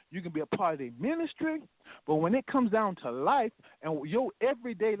 You can be a part of their ministry. But when it comes down to life and your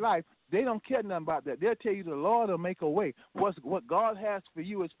everyday life, they don't care nothing about that. They'll tell you the Lord will make a way. What God has for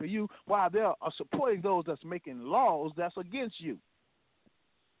you is for you, while they are supporting those that's making laws that's against you.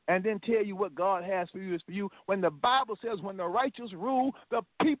 And then tell you what God has for you is for you. When the Bible says when the righteous rule, the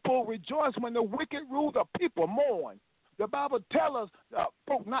people rejoice. When the wicked rule, the people mourn. The Bible tells us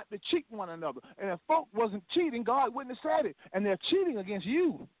folk not to cheat one another. And if folk wasn't cheating, God wouldn't have said it. And they're cheating against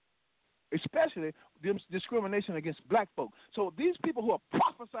you. Especially discrimination against black folk. So these people who are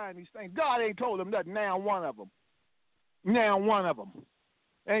prophesying these things, God ain't told them nothing. Now one of them.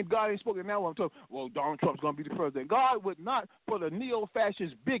 And God ain't spoken now one. Well, Donald Trump's going to be the president. God would not put a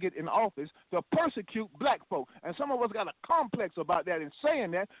neo-fascist bigot in office to persecute black folk. And some of us got a complex about that and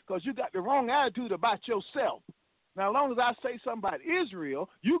saying that because you got the wrong attitude about yourself. Now, as long as I say something about Israel,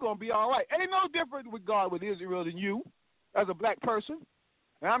 you're going to be all right. Ain't no different with God with Israel than you as a black person.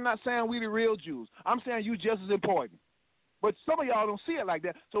 And I'm not saying we the real Jews. I'm saying you just as important. But some of y'all don't see it like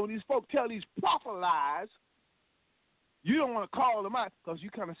that. So when these folks tell these prophet lies, you don't want to call them out because you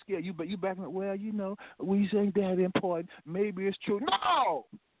kind of scared. But you back and well, we ain't that important. Maybe it's true. No!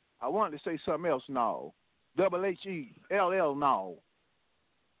 I wanted to say something else. No. HELL, no.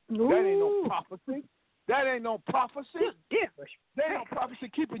 Ooh. That ain't no prophecy. That ain't no prophecy. It's different. That ain't no prophecy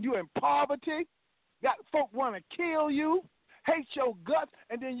keeping you in poverty. Got folk want to kill you, hate your guts,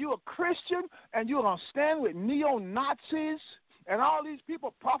 and then you a Christian and you're going to stand with neo-Nazis and all these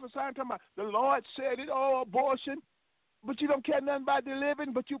people prophesying, talking about the Lord said it, abortion, but you don't care nothing about the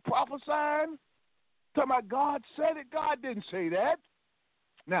living, but you prophesying, talking about God said it. God didn't say that.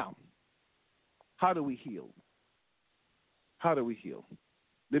 Now, how do we heal? How do we heal?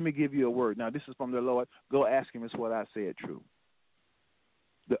 Let me give you a word. Now, this is from the Lord. Go ask him, is what I said true?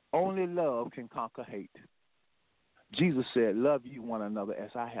 The only love can conquer hate. Jesus said, love you one another as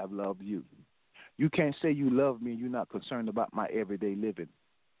I have loved you. You can't say you love me and you're not concerned about my everyday living.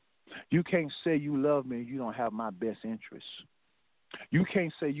 You can't say you love me and you don't have my best interests. You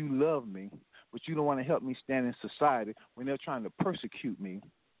can't say you love me, but you don't want to help me stand in society when they're trying to persecute me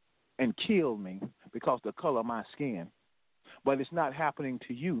and kill me because of the color of my skin. But it's not happening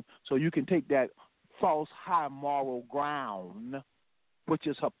to you, so you can take that false high moral ground, which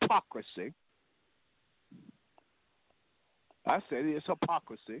is hypocrisy. I said it's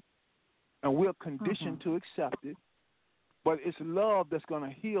hypocrisy, and we're conditioned to accept it. But it's love that's going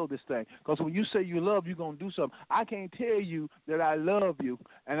to heal this thing. Because when you say you love, you're going to do something. I can't tell you that I love you,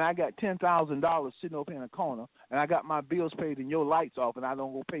 and I got $10,000 sitting over in a corner, and I got my bills paid and your lights off, and I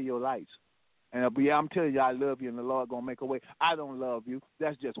don't go pay your lights. And I'm telling you I love you, and the Lord going to make a way. I don't love you.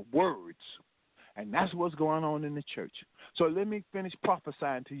 That's just words. And that's what's going on in the church. So let me finish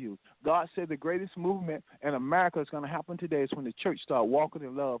prophesying to you. God said the greatest movement in America is going to happen today is when the church start walking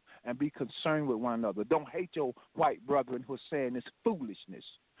in love and be concerned with one another. Don't hate your white brethren who are saying this foolishness.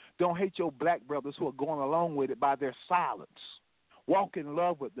 Don't hate your black brothers who are going along with it by their silence. Walk in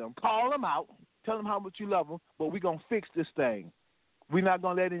love with them. Call them out. Tell them how much you love them, but we're going to fix this thing. We're not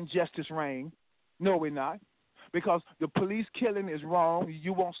going to let injustice reign. No, we're not. Because the police killing is wrong.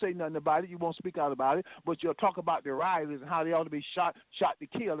 You won't say nothing about it. You won't speak out about it. But you'll talk about the rioters and how they ought to be shot to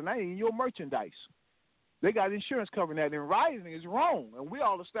kill. And that ain't your merchandise. They got insurance covering that. And rioting is wrong. And we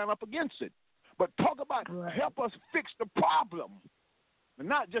ought to stand up against it. But talk about help us fix the problem. And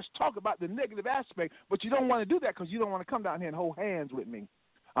not just talk about the negative aspect. But you don't want to do that because you don't want to come down here and hold hands with me.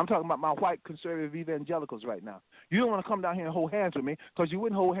 I'm talking about my white conservative evangelicals right now. You don't want to come down here and hold hands with me because you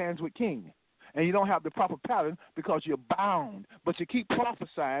wouldn't hold hands with King. And you don't have the proper pattern because you're bound. But you keep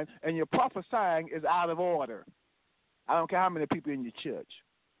prophesying, and your prophesying is out of order. I don't care how many people in your church.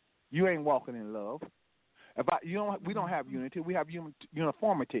 You ain't walking in love. We don't have unity. We have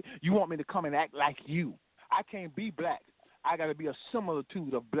uniformity. You want me to come and act like you. I can't be black. I got to be a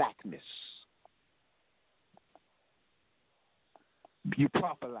similitude of blackness. You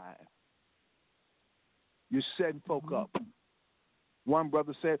prophesying. You're setting folk up. One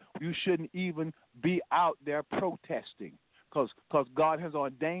brother said you shouldn't even be out there protesting because God has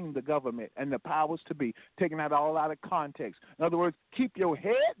ordained the government and the powers to be, taking that all out of context. In other words, keep your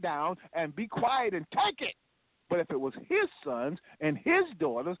head down and be quiet and take it. But if it was his sons and his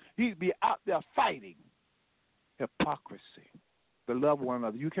daughters, he'd be out there fighting. Hypocrisy. To love one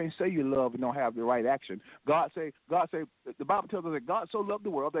another. You can't say you love and don't have the right action. God say, the Bible tells us that God so loved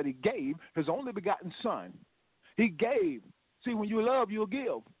the world that he gave his only begotten son. He gave. See, when you love, you'll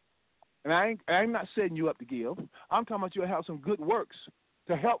give. And I'm not setting you up to give. I'm talking about you'll have some good works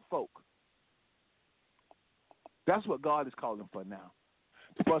to help folk. That's what God is calling for now.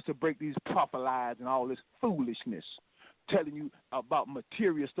 For us to break these proper lies and all this foolishness, telling you about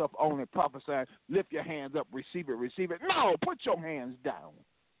material stuff only, prophesying, lift your hands up, receive it. No, put your hands down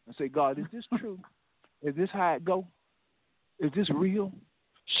and say, God, is this true? Is this how it go? Is this real?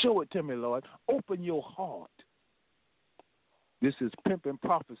 Show it to me, Lord. Open your heart. This is Pimpin'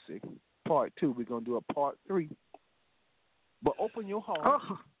 Prophecy, Part 2. We're going to do a Part 3. But open your heart.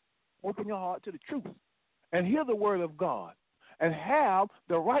 Open your heart to the truth. And hear the word of God. And have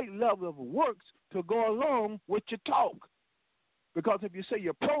the right level of works to go along with your talk. Because if you say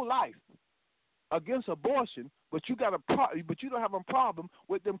you're pro-life against abortion, but you don't have a problem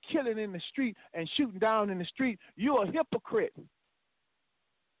with them killing in the street and shooting down in the street, you're a hypocrite.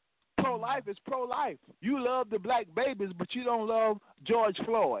 Pro-life is pro-life. You love the black babies, but you don't love George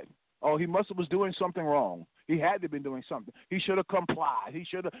Floyd. Oh, he must have was doing something wrong. He had to have been doing something. He should have complied. He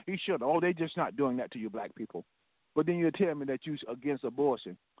should have. Oh, they're just not doing that to you black people. But then you tell me that you're against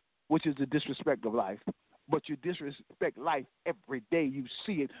abortion, which is the disrespect of life. But you disrespect life every day. You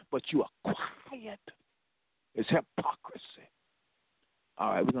see it, but you are quiet. It's hypocrisy.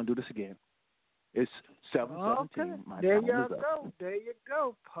 All right, we're going to do this again. It's 7:17. Okay. There you go. There you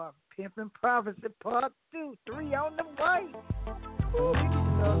go. Pimpin' Prophecy Part 2. 3 on the way. Ooh,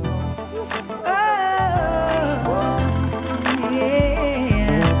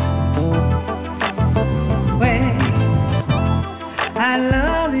 well, I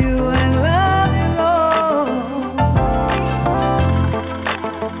love you, Lord.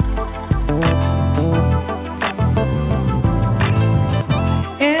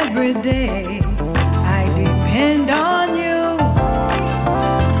 Every day I depend on you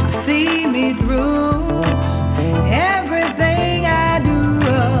to see me through. Everything I do,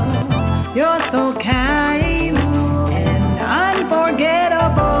 you're so kind and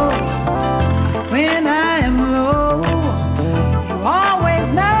unforgettable. When I am low, you always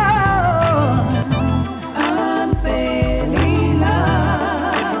know. Unfailing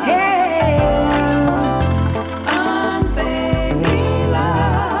love, yeah. Unfailing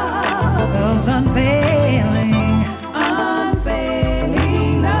love, love's unfailing,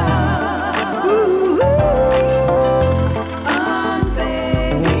 unfailing love. Ooh,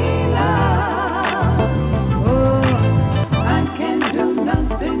 unfailing love. Oh, I can do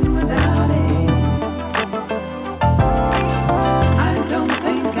nothing without it. I don't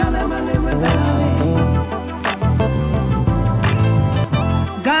think I'll ever live without it.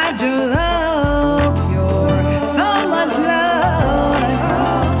 God, your love, you're so much love.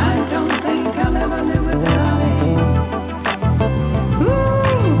 I don't think I'll ever live without it.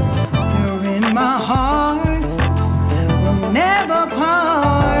 Ooh, you're in my heart, will never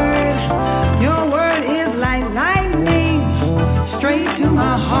part. Your word is like lightning, straight to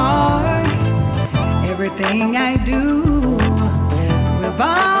my heart. Everything I do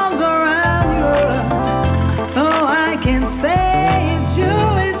revolves around you, so I can say it's you.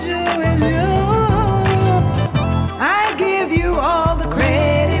 I give you all the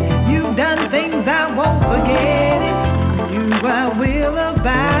credit. You've done things I won't forget it. You I will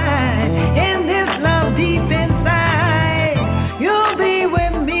abide in this love deep inside. You'll be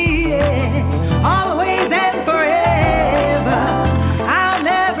with me always and forever. I'll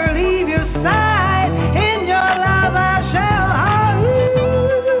never leave your side. In your love I shall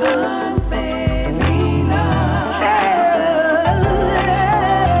unfailing love,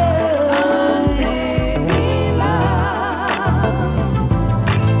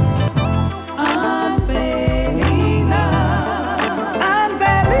 unfailing love,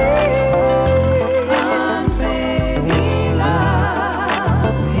 unfailing love, unfailing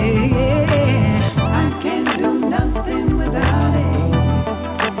love. Yeah,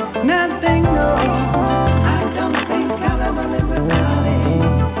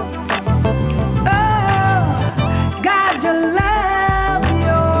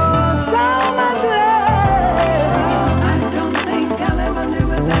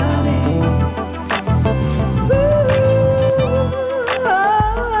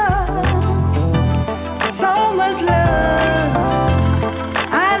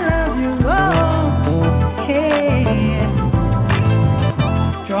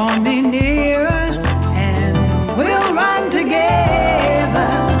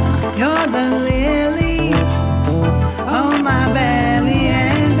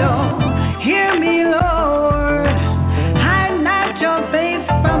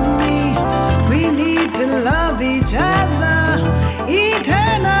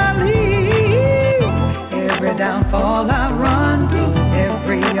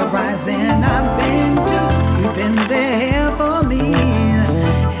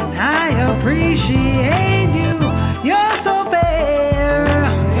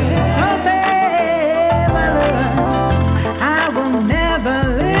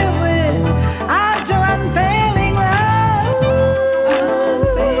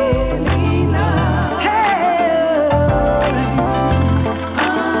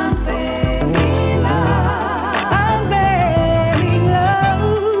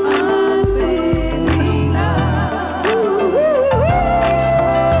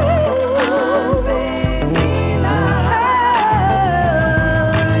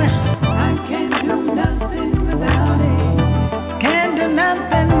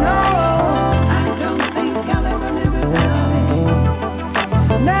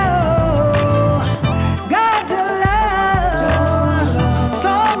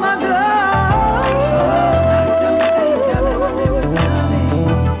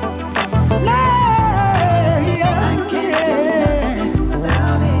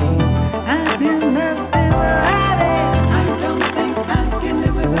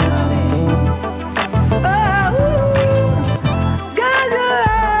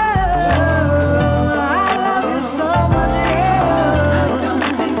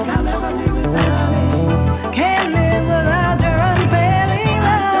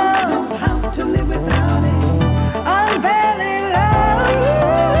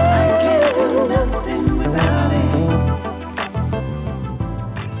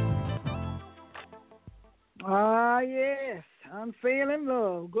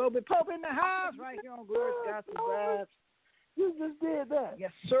 the Pope in the house right here on Glorious Gospel Vibes. You just did that.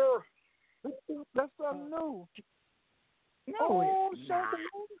 Yes, sir. That's something new. No, it's not.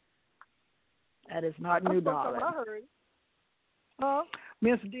 That is not new, darling. I heard. Huh?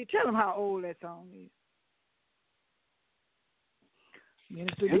 Minister D, tell them how old that song is.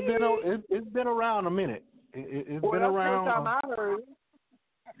 Minister D. It's been around a minute. It's been around. That's the first time I heard it.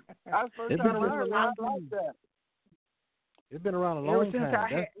 That's the first time I heard it. I like that. It's been around a long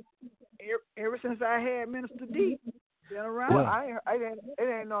time. Ever since I had Minister D, been around. Well,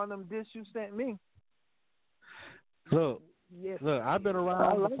 it ain't on them discs you sent me. Look, yes. Look, I've been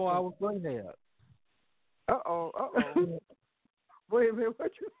around before I was gray haired. Uh-oh. Wait a minute,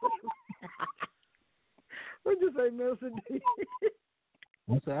 what you say? What'd you say, Minister D?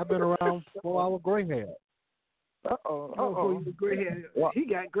 I said I've been around before I was gray haired. Uh-oh. Gray hair. What? He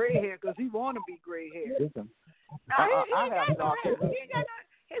got gray hair because he want to be gray hair. Listen. He got no hair.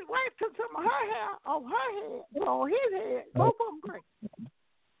 His wife took some of her hair off her head, on his head. Both of them gray.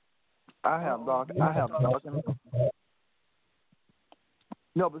 I have dark.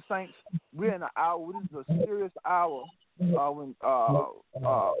 No, but Saints, we're in an hour. This is a serious hour. When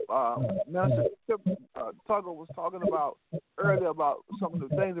Minister Tugger was talking about earlier about some of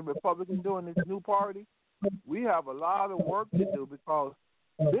the things the Republicans do in this new party, we have a lot of work to do because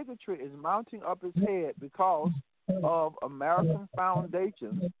bigotry is mounting up its head because of American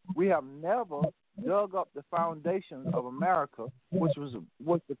foundations. We have never dug up the foundations of America, which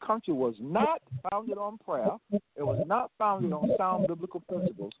the country was not founded on prayer. It was not founded on sound biblical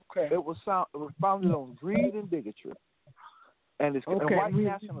principles. It was founded on greed and bigotry. And it's white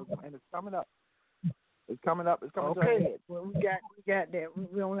nationalism, and it's coming up. It's coming up. It's coming to our head. Well, we got that.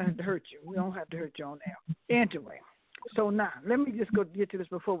 We don't have to hurt you. We don't have to hurt you on that. Anyway, so now let me just go get to this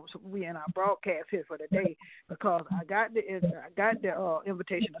before we end our broadcast here for the day, because I got the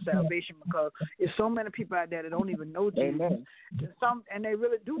invitation of salvation, because there's so many people out there that don't even know Jesus. Amen. And they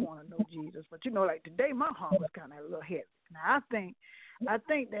really do want to know Jesus. But like today, my heart was kind of a little heavy. Now I think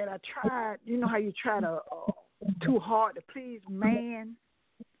that I tried. You know how you try to too hard to please man,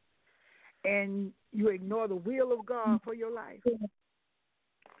 and you ignore the will of God for your life.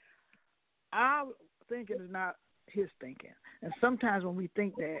 Our thinking is not his thinking. And sometimes when we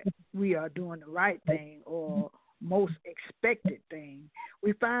think that we are doing the right thing or most expected thing,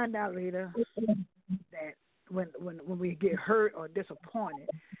 we find out later that when we get hurt or disappointed,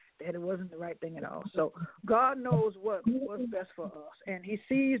 that it wasn't the right thing at all. So God knows what's best for us, and he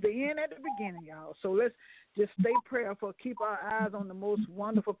sees the end at the beginning, y'all. So let's just stay prayerful, keep our eyes on the most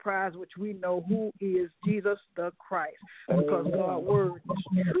wonderful prize, which we know who is Jesus the Christ, because God's word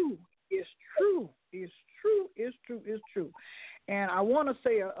is true, is true, is true, is true, is true. And I want to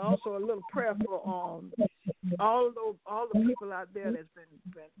say also a little prayer for all the people out there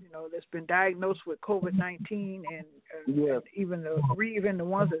that's been diagnosed with COVID-19 and even the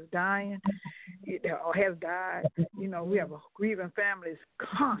ones that's dying or have died. We have a grieving families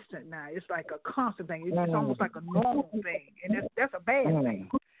constant now. It's like a constant thing. It's almost like a normal thing, and that's a bad thing.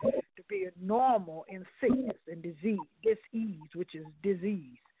 To be normal in sickness and disease, which is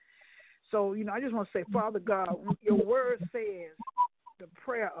disease. So, I just want to say, Father God, your word says the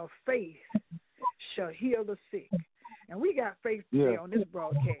prayer of faith shall heal the sick. And we got faith today on this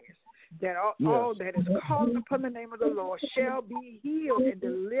broadcast that all that is called upon the name of the Lord shall be healed and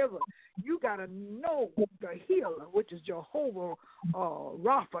delivered. You got to know the healer, which is Jehovah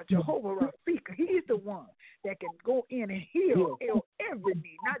Rapha, Jehovah Rafika. He's the one that can go in and heal every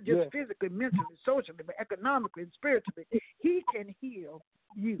need, not just physically, mentally, socially, but economically and spiritually. He can heal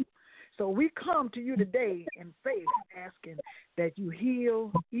you. So we come to you today in faith, asking that you heal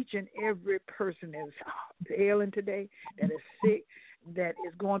each and every person that is ailing today, that is sick, that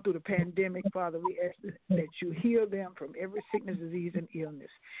is going through the pandemic. Father, we ask that you heal them from every sickness, disease, and illness.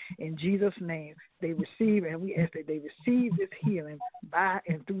 In Jesus' name, they receive, and we ask that they receive this healing by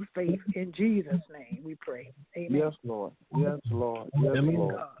and through faith. In Jesus' name, we pray. Amen. Yes, Lord. Yes, Lord. Yes,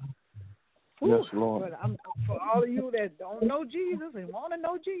 Lord. Yes, Lord. But for all of you that don't know Jesus and want to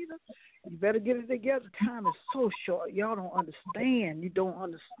know Jesus, you better get it together. Time is so short. Y'all don't understand. You don't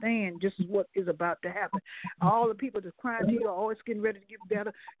understand just what is about to happen. All the people that's crying to you are always getting ready to get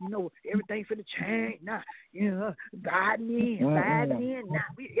better. Everything for the change. Now, Biden in. Now,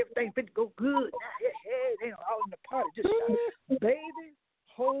 everything fit to go good. Now, hey, they all in the party. Just baby,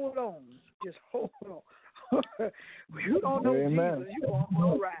 hold on. Just hold on. You don't know Jesus, you're going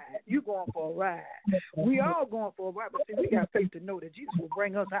for a ride. You're going for a ride. We all going for a ride, but see, we got faith to know that Jesus will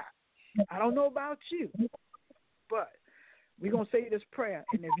bring us out. I don't know about you, but we're going to say this prayer.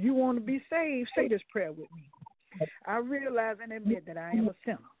 And if you want to be saved, say this prayer with me. I realize and admit that I am a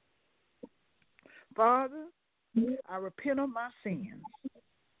sinner. Father, I repent of my sins,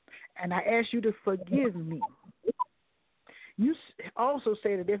 and I ask you to forgive me. You also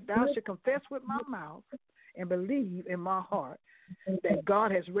say that if thou should confess with my mouth and believe in my heart that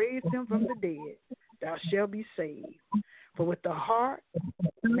God has raised him from the dead, thou shalt be saved. For with the heart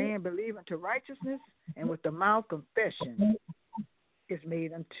man believeth unto righteousness, and with the mouth confession is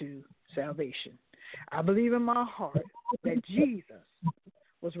made unto salvation. I believe in my heart that Jesus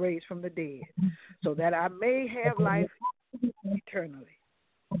was raised from the dead, so that I may have life eternally.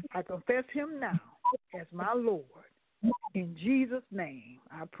 I confess him now as my Lord. In Jesus' name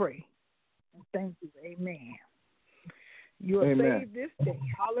I pray. Thank you. Amen. You are saved this day.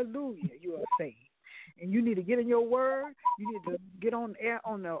 Hallelujah. You are saved. And you need to get in your word. You need to get on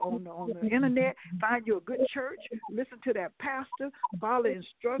the internet, find you a good church, listen to that pastor, follow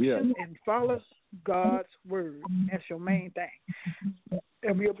instructions, and follow God's word. That's your main thing.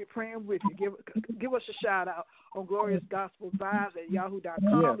 And we'll be praying with you. Give us a shout out on Glorious Gospel Vibes at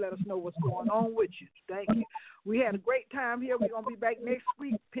yahoo.com. Yeah. Let us know what's going on with you. Thank you. We had a great time here. We're going to be back next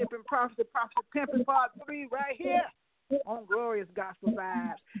week. Pimpin' Prophecy, Pimpin' Part 3 right here on Glorious Gospel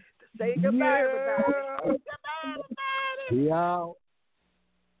Vibes. Say goodbye, everybody. Goodbye, everybody. We out.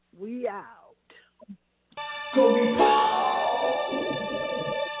 We out.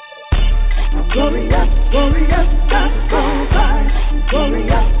 Glorious, glorious gospel vibes.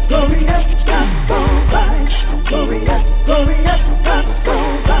 Glorious, glorious gospel vibes. Glorious, glorious gospel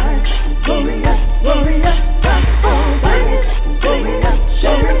vibes. Glorious, glorious gospel vibes. Glorious,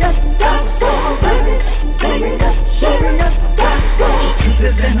 glorious gospel vibes. Glorious, glorious gospel. Truth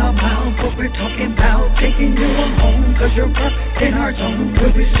is in our mouth, what we're talking about. Taking you home, cause you're up in our zone.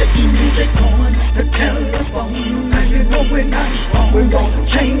 We'll be sitting music on the telephone. And you know we're not wrong. We're gonna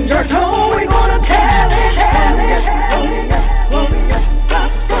change our tone. We're gonna tell it. Glorious, glorious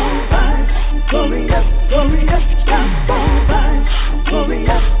gospel vibes. Glorious, glorious gospel vibes.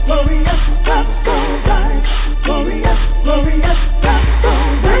 Glorious, glorious gospel vibes. Glorious, glorious